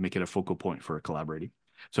and make it a focal point for collaborating.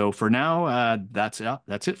 So for now, that's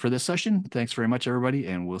it for this session. Thanks very much, everybody,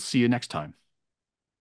 and we'll see you next time.